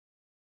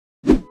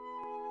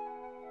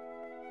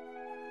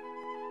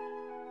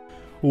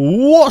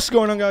What's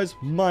going on, guys?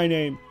 My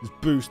name is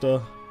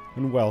Booster,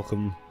 and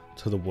welcome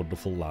to the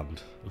wonderful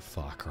land of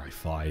Far Cry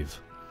 5.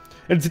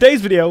 In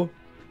today's video,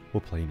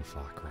 we're playing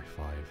Far Cry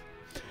 5.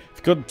 If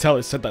you couldn't tell,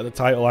 it said that in the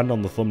title and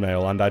on the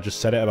thumbnail, and I just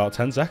said it about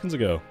 10 seconds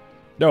ago.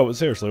 No, but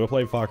seriously, we're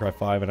playing Far Cry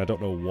 5, and I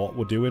don't know what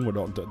we're doing. We're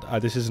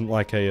not. This isn't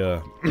like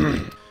a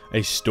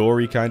a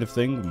story kind of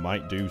thing. We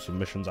might do some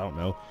missions, I don't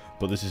know.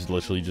 But this is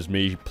literally just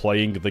me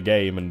playing the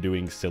game and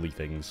doing silly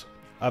things.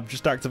 I've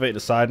just activated a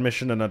side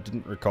mission and I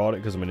didn't record it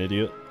because I'm an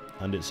idiot.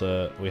 And it's,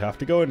 we have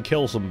to go and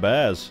kill some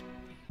bears.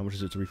 How much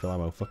is it to refill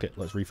ammo? Fuck it,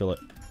 let's refill it.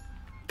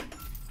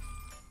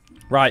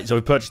 Right, so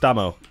we purchased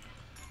ammo.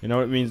 You know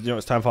what it means? You know what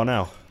it's time for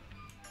now?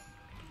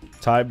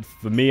 Time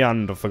for me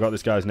and, I forgot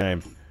this guy's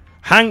name.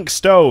 Hank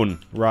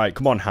Stone! Right,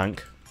 come on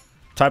Hank.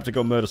 Time to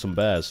go murder some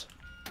bears.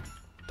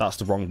 That's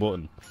the wrong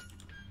button.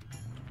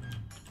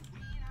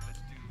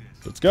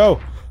 Let's go!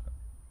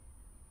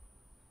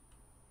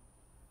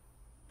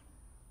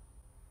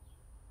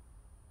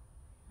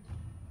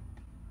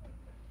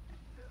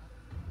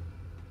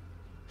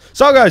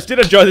 So guys, did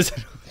you enjoy this?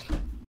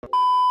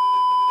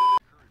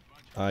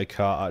 I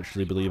can't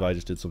actually believe I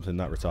just did something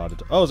that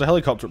retarded. Oh, there's a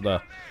helicopter up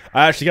there.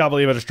 I actually can't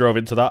believe I just drove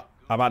into that.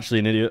 I'm actually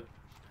an idiot.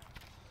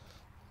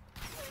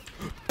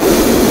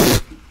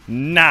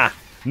 Nah.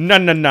 Nah,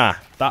 nah, nah.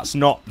 That's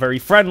not very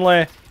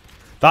friendly.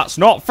 That's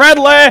not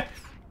friendly!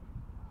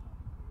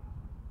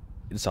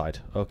 Inside.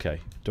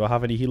 Okay. Do I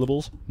have any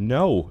healables?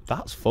 No.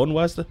 That's fun.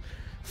 Where's the...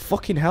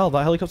 Fucking hell,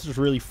 that helicopter just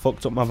really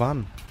fucked up my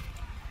van.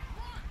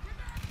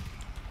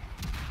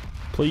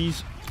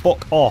 Please,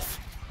 fuck off.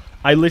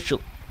 I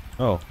literally...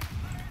 Oh.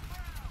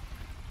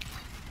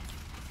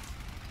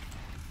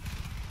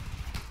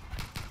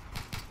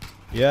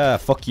 Yeah,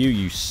 fuck you,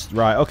 you...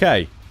 Right,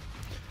 okay.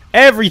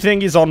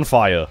 Everything is on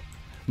fire.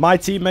 My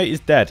teammate is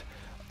dead.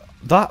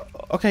 That...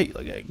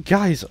 Okay,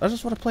 guys, I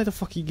just want to play the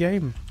fucking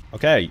game.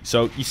 Okay,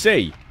 so, you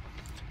see,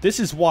 this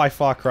is why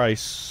Far Cry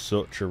is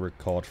such a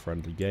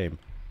record-friendly game.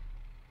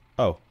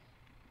 Oh.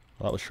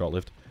 Well, that was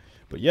short-lived.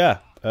 But yeah,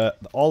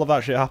 all of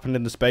that shit happened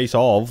in the space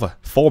of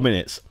 4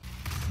 minutes.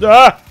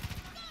 Ah!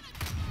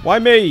 Why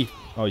me?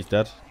 Oh, he's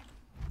dead.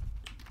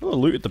 Oh, I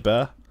looted the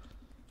bear.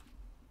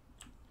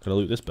 Can I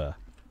loot this bear?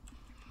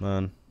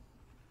 Man.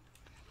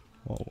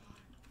 Whoa.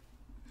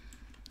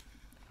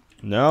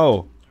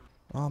 No.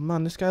 Oh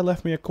man, this guy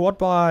left me a quad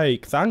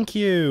bike. Thank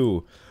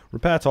you.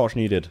 Repair torch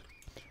needed.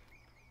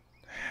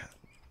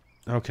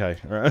 Okay.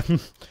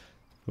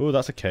 Oh,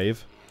 that's a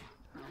cave.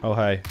 Oh,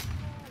 hey.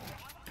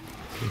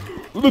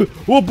 Okay.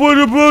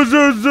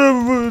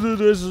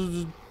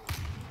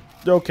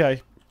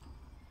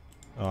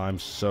 Oh, I'm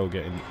so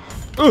getting...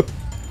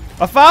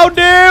 I found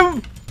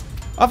him!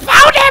 I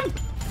found him!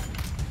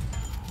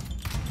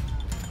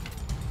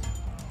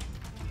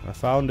 I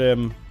found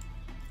him.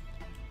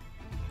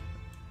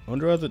 I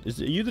wonder whether... Are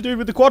you the dude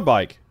with the quad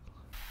bike?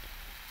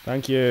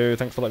 Thank you.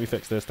 Thanks for letting me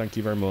fix this. Thank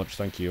you very much.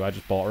 Thank you. I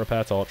just bought a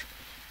repair torch.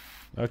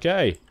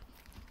 Okay.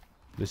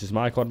 This is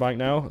my quad bike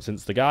now,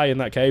 since the guy in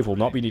that cave will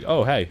not be need...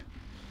 Oh, hey.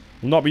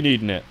 Will not be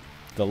needing it.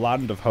 The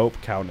land of hope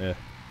counter.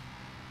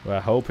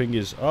 Where hoping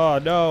is... Oh,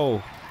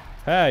 no.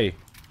 Hey.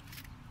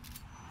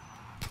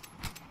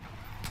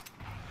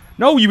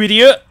 No, you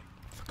idiot!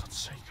 For God's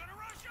sake.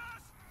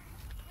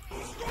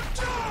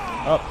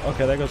 Oh,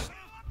 okay, there goes.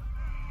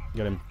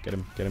 Get him, get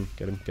him, get him,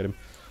 get him, get him.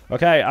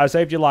 Okay, I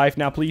saved your life.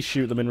 Now please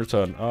shoot them in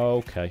return.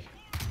 Okay.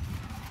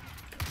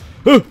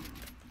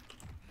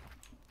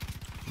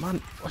 Man,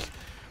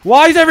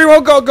 why's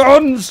everyone got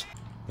guns?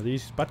 Are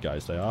these bad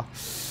guys? They are.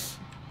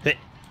 Hit.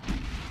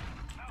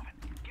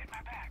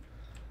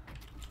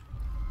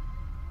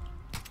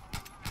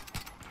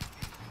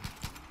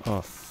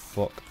 Oh,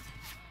 fuck.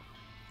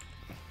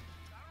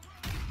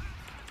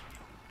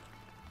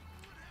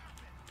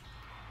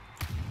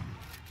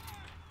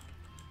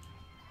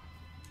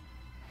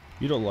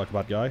 You don't look like a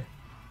bad guy.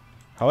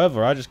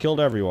 However, I just killed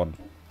everyone.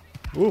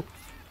 Ooh.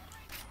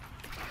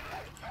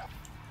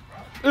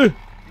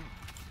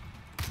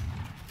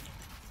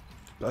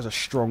 That's a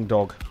strong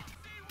dog.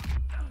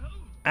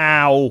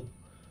 Ow.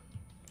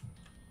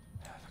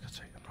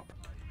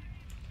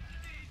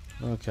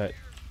 Okay.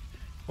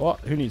 What?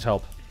 Who needs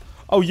help?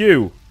 Oh,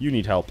 you. You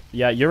need help.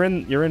 Yeah, you're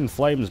in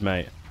flames,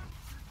 mate.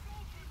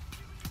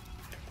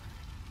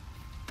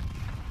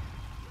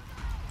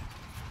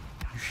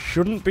 You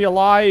shouldn't be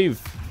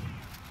alive.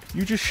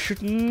 You just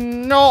should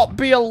not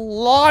be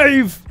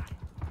alive.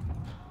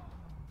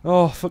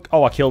 Oh, fuck.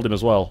 Oh, I killed him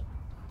as well.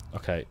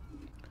 Okay.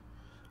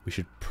 We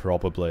should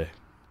probably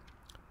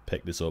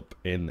pick this up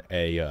in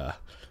a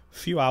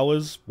few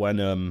hours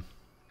when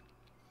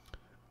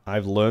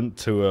I've learned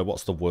to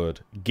what's the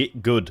word?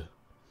 Get good.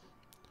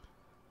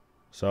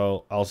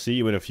 So I'll see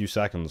you in a few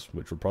seconds,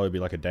 which will probably be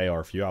like a day or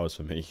a few hours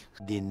for me.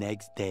 The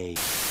next day.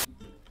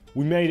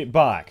 We made it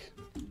back.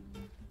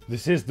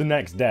 This is the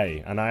next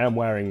day, and I am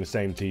wearing the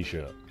same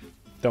t-shirt.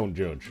 Don't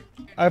judge.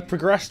 I've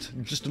progressed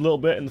just a little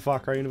bit in the Far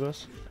Cry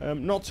universe.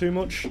 Not too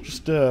much.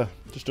 Just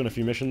done a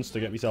few missions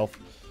to get myself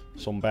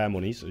some bear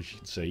monies, as you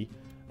can see.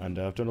 And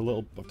I've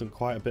done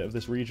quite a bit of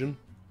this region.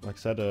 Like I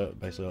said,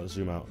 basically, let's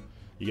zoom out.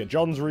 You get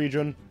John's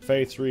region,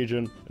 Faith's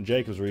region, and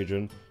Jacob's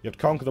region. You have to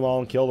conquer them all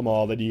and kill them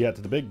all. Then you get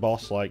to the big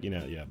boss, like, you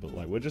know, yeah. But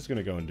like, we're just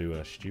gonna go and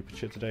do stupid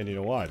shit today, and you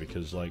know why?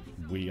 Because like,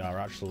 we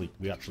actually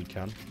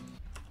can.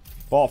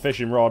 Bought a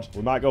fishing rod.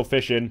 We might go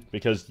fishing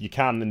because you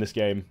can in this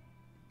game.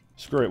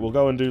 Screw it. We'll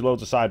go and do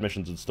loads of side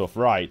missions and stuff.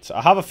 Right.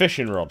 I have a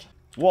fishing rod.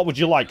 What would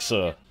you like,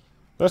 sir?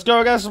 Let's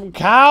go get some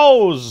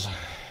cows.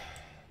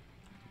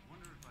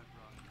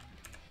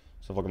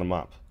 Let's have a look at the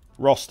map.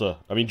 Roster.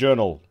 I mean,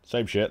 journal.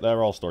 Same shit.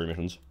 They're all story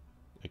missions.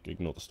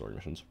 Ignore the story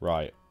missions.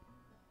 Right.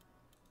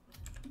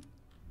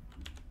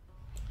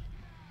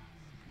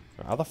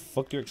 How the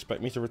fuck do you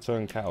expect me to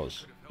return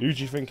cows? Who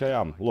do you think I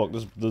am? Look,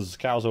 there's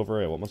cows over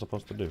here. What am I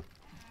supposed to do?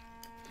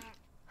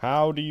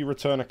 How do you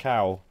return a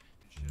cow?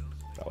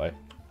 That way.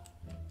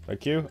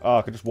 Thank you. Oh,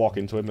 I could just walk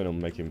into him and it'll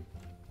make him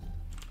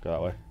go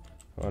that way.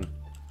 Come on.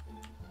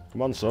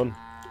 Come on, son.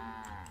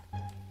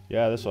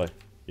 Yeah, this way.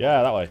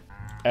 Yeah, that way.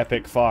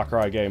 Epic Far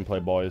Cry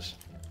gameplay, boys.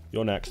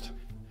 You're next.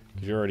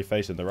 Because you're already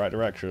facing the right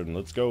direction.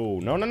 Let's go.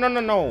 No, no, no, no,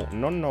 no.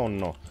 No, no,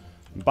 no.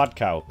 Bad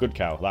cow. Good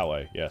cow. That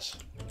way. Yes.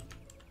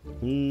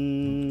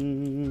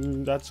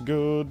 That's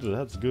good.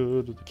 That's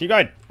good. Keep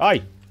going.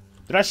 Hi.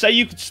 Did I say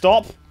you could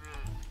stop?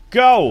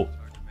 Go.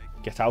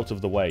 Get out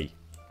of the way.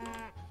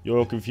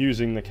 You're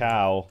confusing the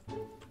cow.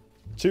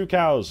 2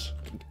 cows.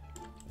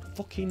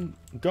 Fucking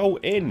go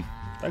in.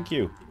 Thank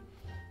you.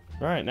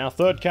 Right, now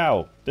 3rd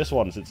cow. This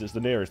one, since it's the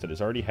nearest and it's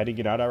already heading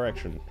in our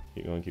direction.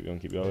 Keep going, keep going,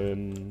 keep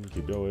going.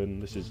 Keep going.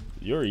 This is...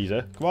 You're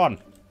easy. Come on.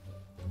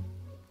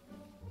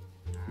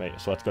 Mate, I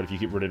swear to God, if you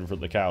keep running in front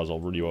of the cows,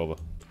 I'll run you over.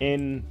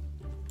 In.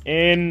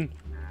 In.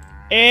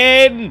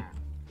 In!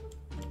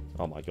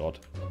 Oh my God.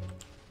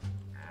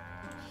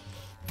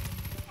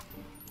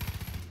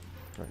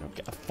 Right, now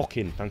get a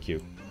fucking... Thank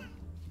you.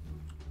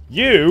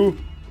 You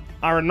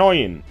are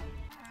annoying.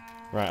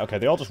 Right, okay,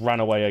 they all just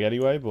ran away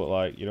anyway, but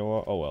like, you know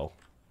what? Oh well.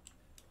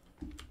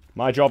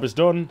 My job is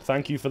done.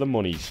 Thank you for the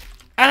monies.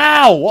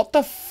 Ow! What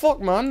the fuck,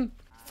 man?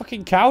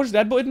 Fucking cow just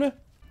headbutted me.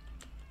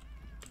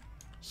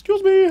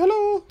 Excuse me,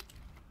 hello.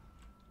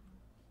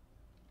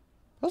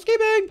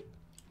 Housekeeping!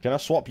 Can I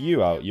swap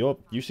you out?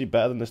 You seem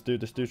better than this dude.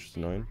 This dude's just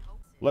annoying.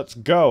 Let's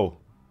go.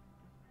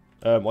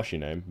 What's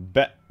your name?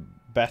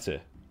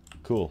 Betty.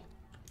 Cool.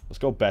 Let's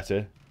go,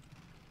 Betty.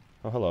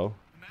 Oh, hello.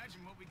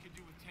 Imagine what we could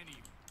do with 10 of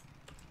you.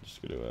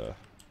 Just gonna,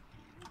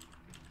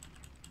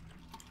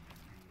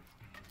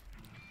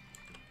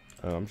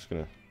 oh, I'm just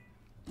gonna...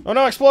 Oh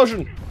no,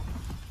 explosion!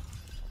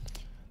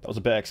 That was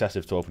a bit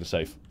excessive to open a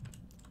safe.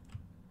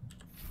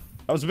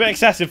 That was a bit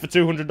excessive for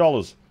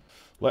 $200.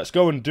 Let's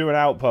go and do an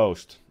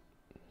outpost.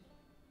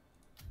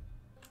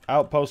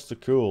 Outposts are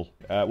cool.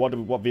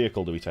 What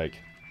vehicle do we take?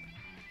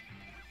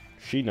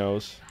 She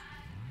knows.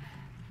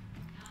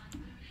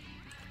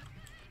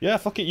 Yeah,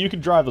 fuck it, you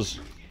can drive us.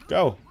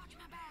 Go.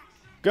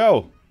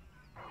 Go.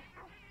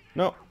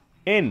 No.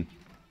 In.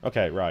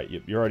 Okay, right.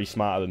 You're already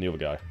smarter than the other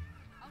guy.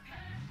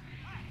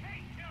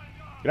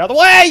 Get out of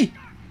the way!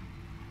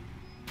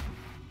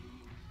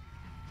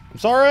 I'm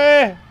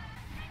sorry!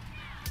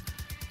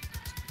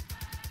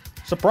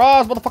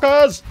 Surprise,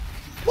 motherfuckers!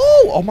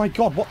 Woo! Oh my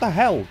God, what the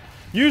hell?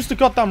 Use the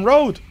goddamn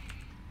road!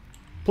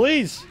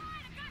 Please!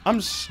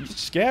 I'm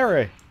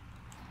scary.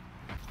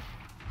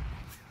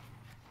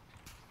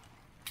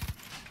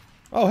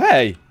 Oh,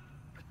 hey!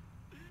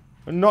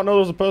 I did not know there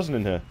was a person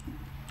in here.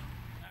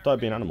 Thought I'd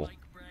be an animal.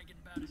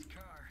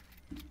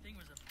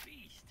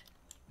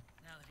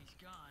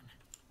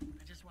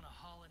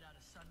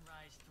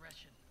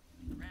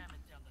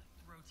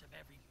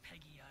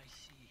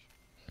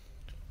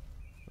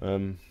 Bye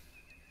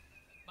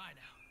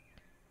now.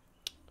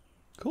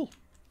 Cool.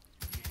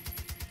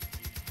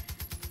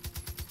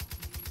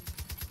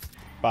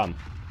 Bam.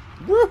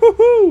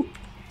 Woohoo!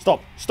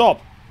 Stop!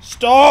 Stop!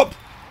 Stop!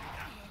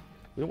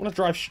 We don't want to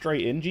drive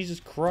straight in. Jesus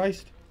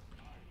Christ.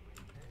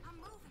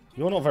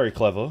 You're not very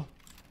clever.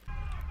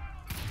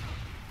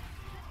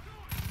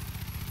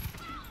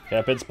 Okay,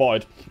 I've been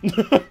spotted.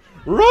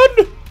 Run!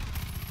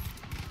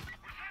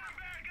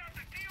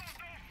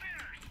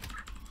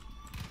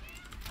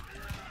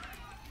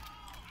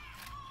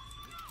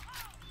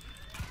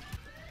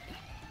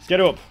 Let's get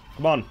up.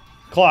 Come on.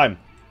 Climb.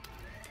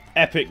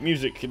 Epic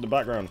music in the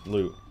background.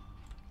 Loot.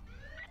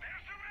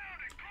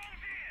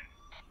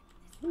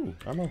 Ooh,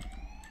 ammo.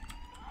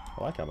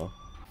 I like ammo.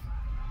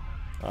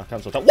 Ah,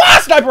 cancel attack.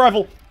 What? Sniper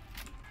rifle!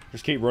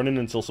 Just keep running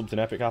until something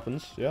epic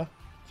happens. Yeah?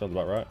 Sounds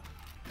about right.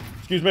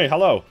 Excuse me,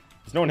 hello.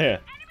 There's no one here.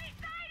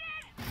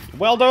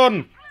 Well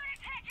done!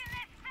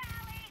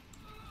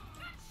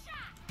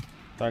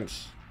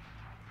 Thanks.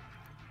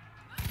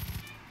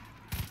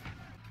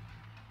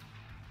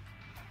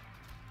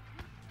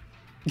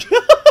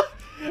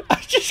 I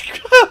just...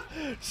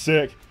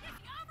 Sick.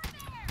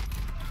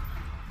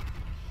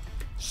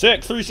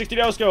 Sick, 360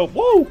 no scope.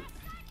 Woo!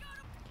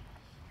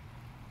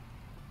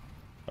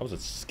 That was a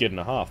skid and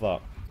a half,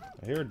 that.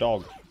 I hear a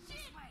dog.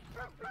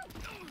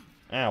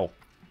 Ow.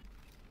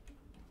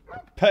 I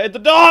petted the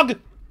dog!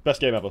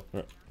 Best game ever.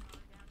 Right.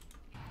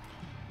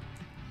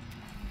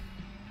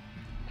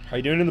 How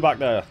you doing in the back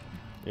there?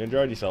 You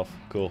enjoyed yourself?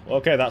 Cool.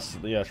 Okay, that's...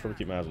 Yeah, I should probably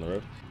keep my eyes on the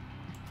road.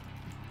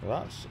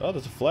 Well, that's... Oh,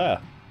 there's a flare.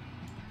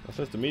 That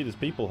says to me there's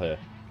people here.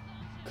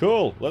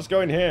 Cool. Let's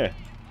go in here.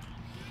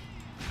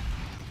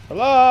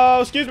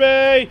 Hello? Excuse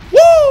me!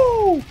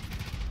 Woo!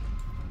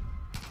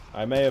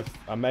 I may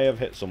have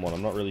hit someone.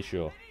 I'm not really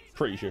sure.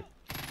 Pretty sure.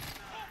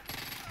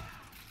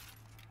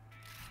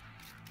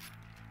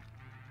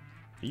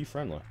 Are you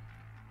friendly?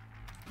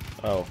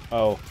 Oh.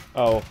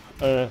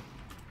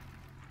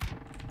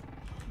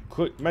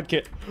 Quick,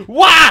 medkit.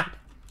 Wah!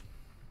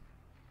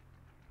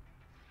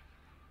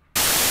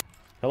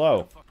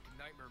 Hello.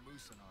 Nightmare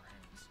moose in our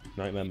hands.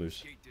 Nightmare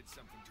moose. Kate did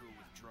something to it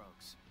with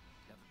drugs.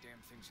 Now the damn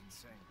thing's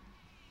insane.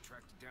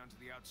 Tracked it down to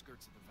the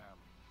outskirts of the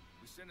valley.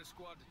 We sent a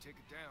squad to take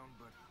it down,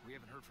 but we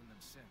haven't heard from them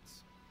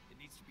since.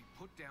 It needs to be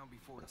put down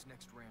before its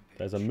next rampage.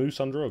 There's a moose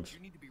on drugs. You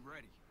need to be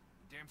ready.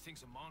 The damn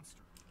thing's a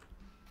monster.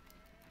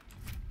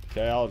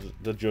 Okay,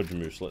 the judge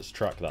moose. Let's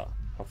track that.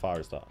 How far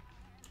is that?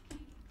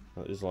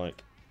 That is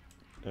like...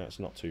 Yeah, it's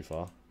not too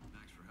far.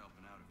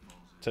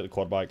 Take the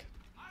quad bike.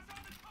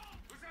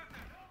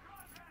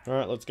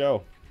 Alright, let's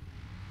go.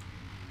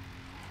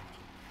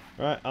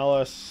 Alright,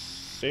 I'll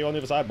see you on the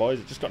other side, boys.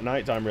 It just got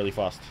nighttime really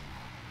fast.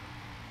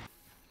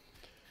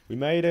 We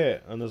made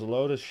it, and there's a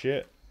load of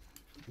shit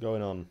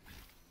going on.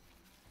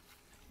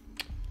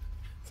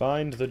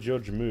 Find the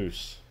judge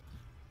moose.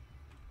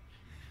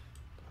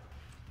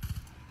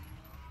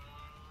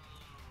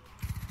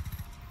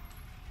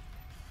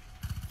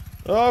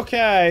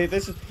 Okay,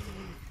 this is...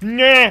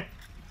 Nah!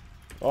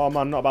 Oh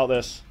man, not about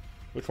this.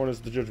 Which one is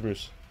the judge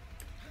moose?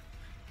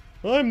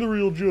 I'm the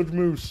real judge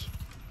moose.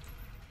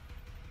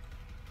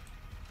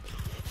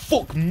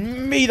 Fuck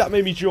me, that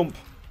made me jump.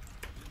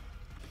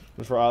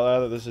 Let's right out there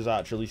that this is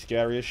actually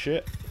scary as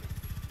shit.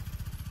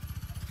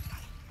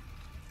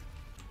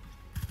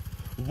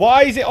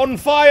 Why is it on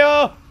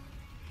fire?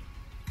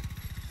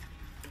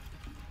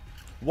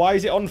 Why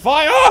is it on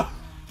fire?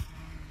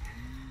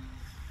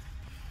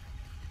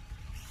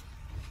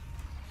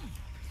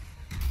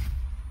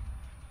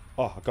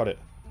 Oh, I got it.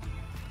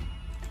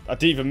 I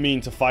didn't even mean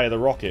to fire the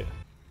rocket.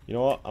 You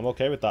know what? I'm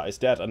okay with that. It's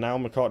dead, and now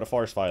I'm caught in a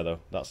forest fire, though.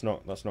 That's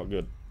not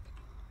good.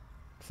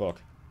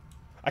 Fuck.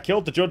 I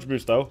killed the judge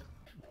moose, though.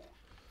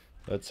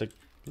 Let's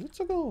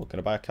go. Can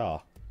I buy a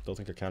car? Don't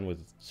think I can with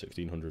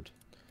 1600.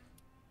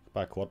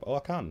 Buy a quad. Oh, I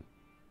can.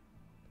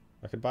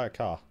 I could buy a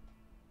car.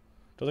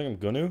 Don't think I'm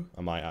gonna.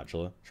 I might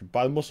actually. Should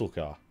buy the muscle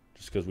car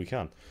just because we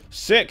can.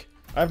 Sick.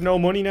 I have no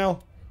money now,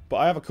 but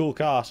I have a cool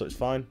car, so it's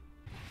fine.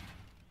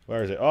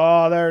 Where is it?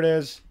 Oh, there it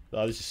is.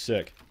 Oh, this is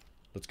sick.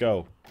 Let's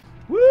go.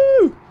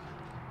 Woo!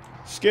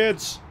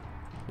 Skids.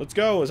 Let's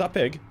go. Is that a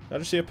pig? Did I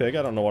just see a pig?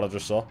 I don't know what I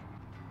just saw.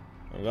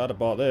 I'm glad I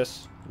bought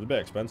this. It was a bit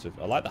expensive.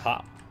 I like the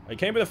hat. It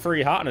came with a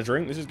free hat and a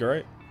drink. This is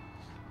great.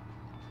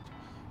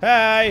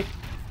 Hey!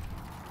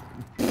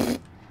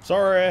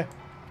 Sorry.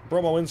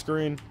 Broke my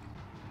windscreen.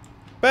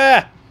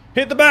 Bear!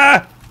 Hit the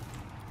bear!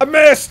 I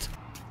missed!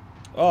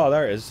 Oh,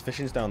 there it is.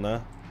 Fishing's down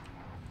there.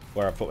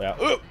 Where I put it out.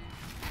 Oh!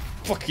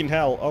 Fucking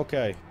hell.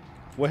 Okay.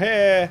 We're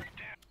here.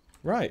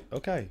 Right.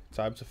 Okay.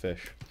 Time to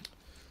fish.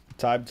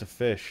 Time to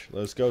fish.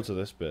 Let's go to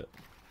this bit.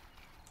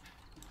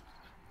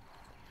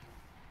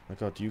 My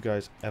god, do you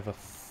guys ever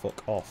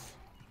fuck off?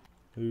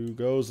 Who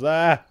goes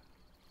there?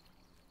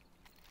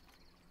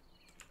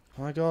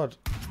 Oh my god.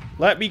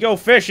 Let me go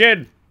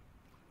fishing!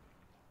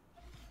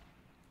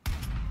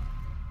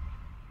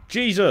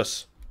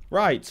 Jesus!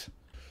 Right.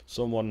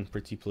 Someone,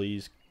 pretty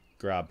please,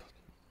 grab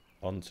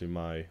onto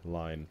my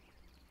line.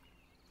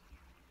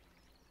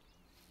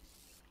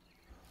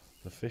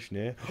 The fish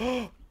near.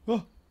 Oh!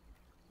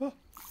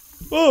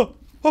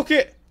 Hook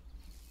it!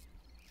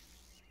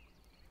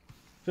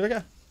 Did I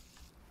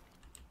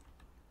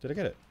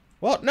get it?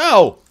 What?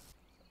 No!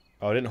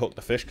 Oh, I didn't hook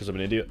the fish because I'm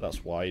an idiot.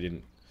 That's why I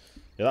didn't.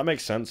 Yeah, that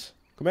makes sense.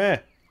 Come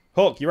here.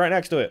 Hook, you're right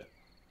next to it.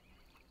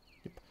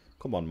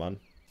 Come on, man.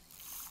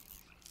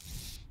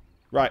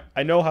 Right,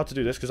 I know how to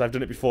do this because I've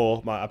done it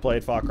before. I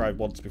played Far Cry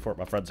once before at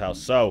my friend's house.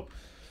 So,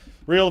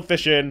 reel the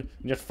fish in and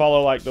you have to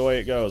follow like the way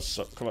it goes.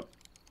 So, come on.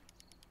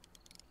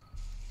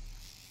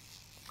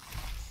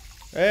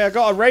 Hey, I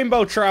got a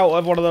rainbow trout,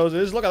 whatever one of those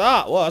is. Look at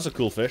that. Well, that's a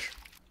cool fish.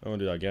 I want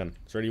to do that again.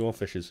 Is there any more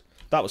fishes?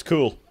 That was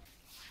cool.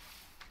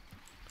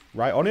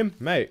 Right on him?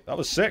 Mate, that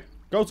was sick.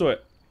 Go to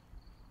it.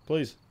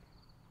 Please.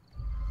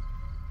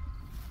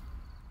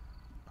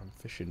 I'm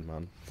fishing,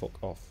 man.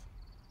 Fuck off.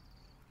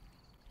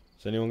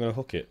 Is anyone going to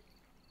hook it?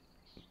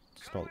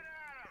 It's not...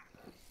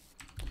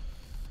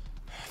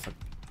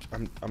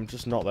 I'm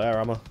just not there,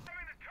 am I?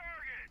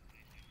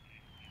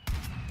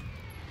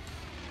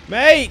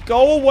 Mate,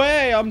 go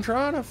away! I'm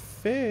trying to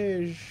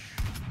fish.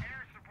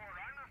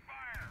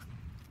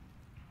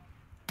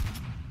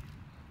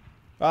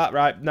 Ah,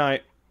 right,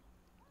 night.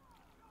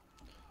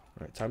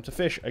 Right, time to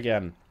fish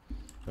again.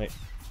 Mate.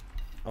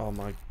 Oh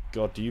my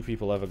god, do you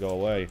people ever go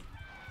away?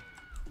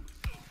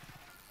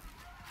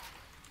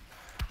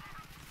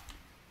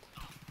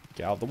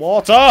 Get out of the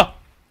water!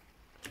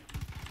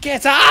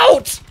 Get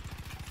out!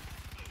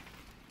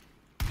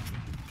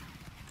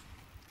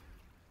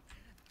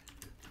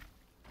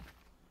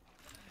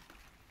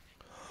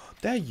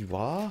 There you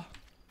are.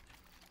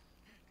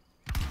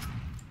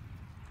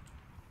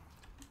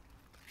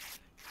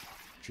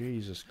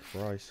 Jesus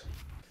Christ.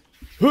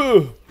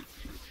 That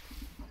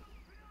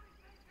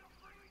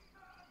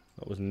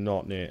was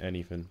not near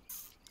anything.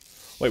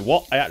 Wait,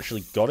 what? I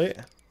actually got it?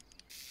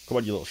 Come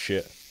on, you little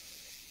shit.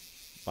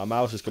 My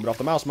mouse is coming off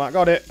the mouse mat.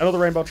 Got it. Another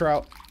rainbow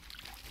trout.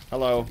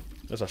 Hello.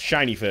 There's a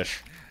shiny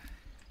fish.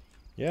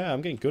 Yeah,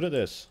 I'm getting good at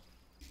this.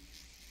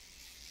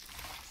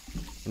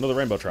 Another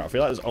rainbow trout. I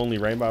feel like there's only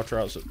rainbow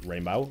trouts at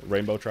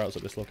rainbow trouts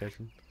at this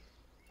location.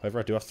 However,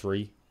 I do have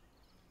 3. I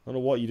don't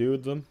know what you do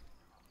with them.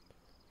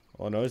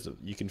 All I know is that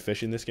you can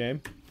fish in this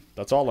game.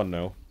 That's all I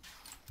know.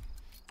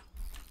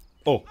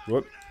 Oh,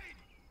 whoop.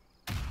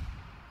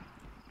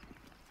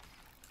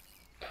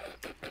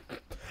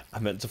 I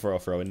meant to throw a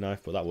throwing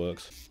knife, but that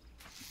works.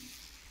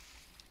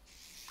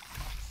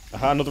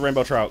 Aha, another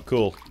rainbow trout.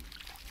 Cool.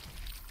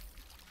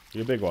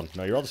 You're a big one.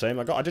 No, you're all the same.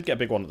 I did get a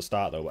big one at the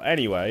start, though. But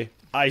anyway,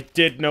 I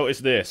did notice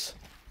this.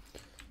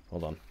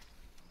 Hold on.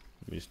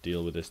 Let me just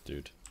deal with this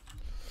dude.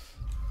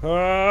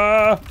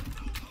 Ah!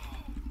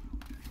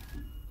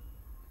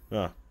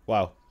 Ah,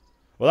 wow.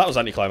 Well, that was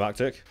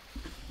anticlimactic.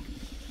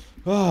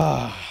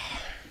 Ah.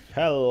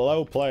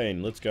 Hello,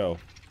 plane. Let's go.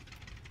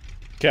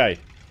 Okay.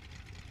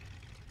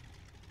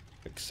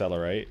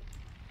 Accelerate.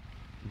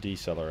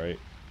 Decelerate.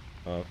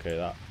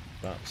 Okay,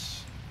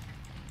 that's...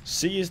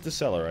 C is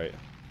decelerate.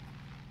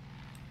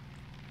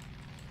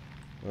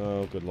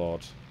 Oh, good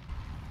lord.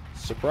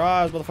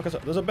 Surprise,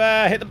 motherfuckers. There's a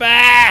bear! Hit the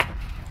bear!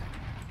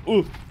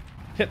 Ooh!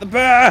 Hit the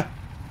bear!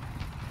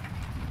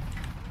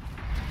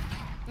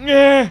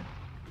 Yeah!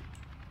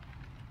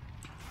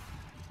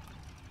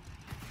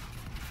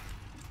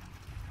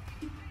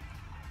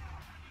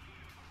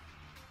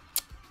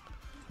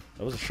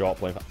 That was a short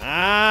plane.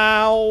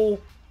 Ow!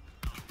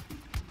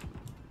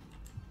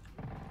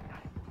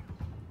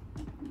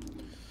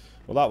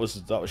 Well, that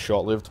was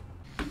short-lived.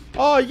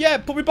 Oh yeah,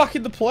 put me back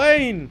in the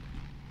plane.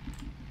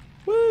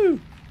 Woo!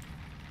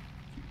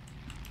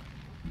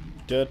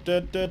 Oh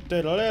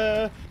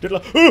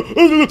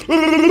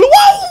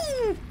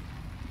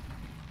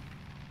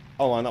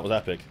man, that was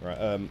epic. Right.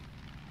 But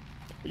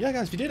yeah,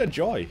 guys, if you did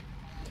enjoy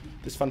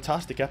this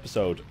fantastic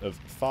episode of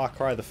Far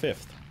Cry the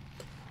 5th,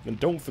 then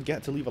don't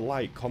forget to leave a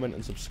like, comment,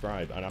 and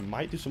subscribe. And I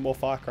might do some more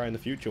Far Cry in the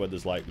future where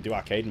there's like, we do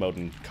arcade mode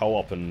and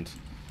co-op and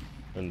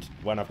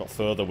when I've got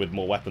further with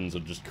more weapons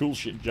and just cool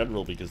shit in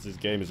general, because this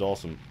game is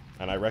awesome.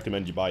 And I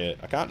recommend you buy it.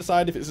 I can't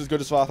decide if it's as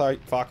good as Far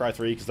Cry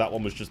 3, because that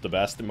one was just the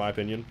best, in my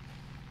opinion.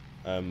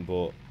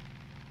 But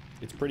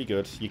it's pretty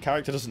good. Your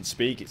character doesn't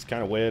speak, it's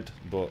kind of weird,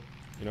 but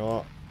you know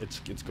what?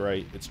 It's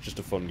great. It's just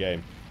a fun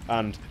game.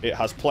 And it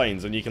has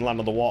planes, and you can land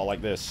on the water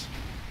like this.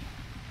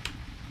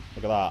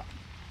 Look at that.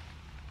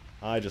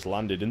 I just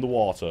landed in the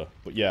water.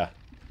 But yeah.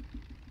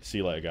 See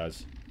you later,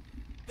 guys.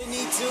 72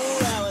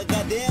 hours,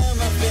 goddamn,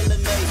 I feel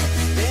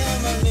amazing.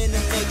 Damn, I'm in the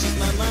matrix.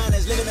 My mind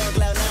is living on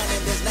cloud 9,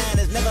 and this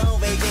 9 is never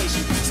on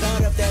vacation.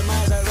 Start up that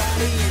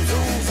Maserati and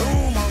vroom,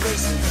 vroom, I'm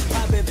racing.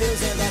 Popping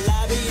pills in the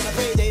lobby, and I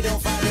pray they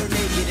don't find her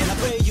naked. And I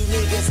pray you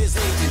niggas is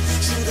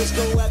agents. Shooters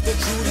go after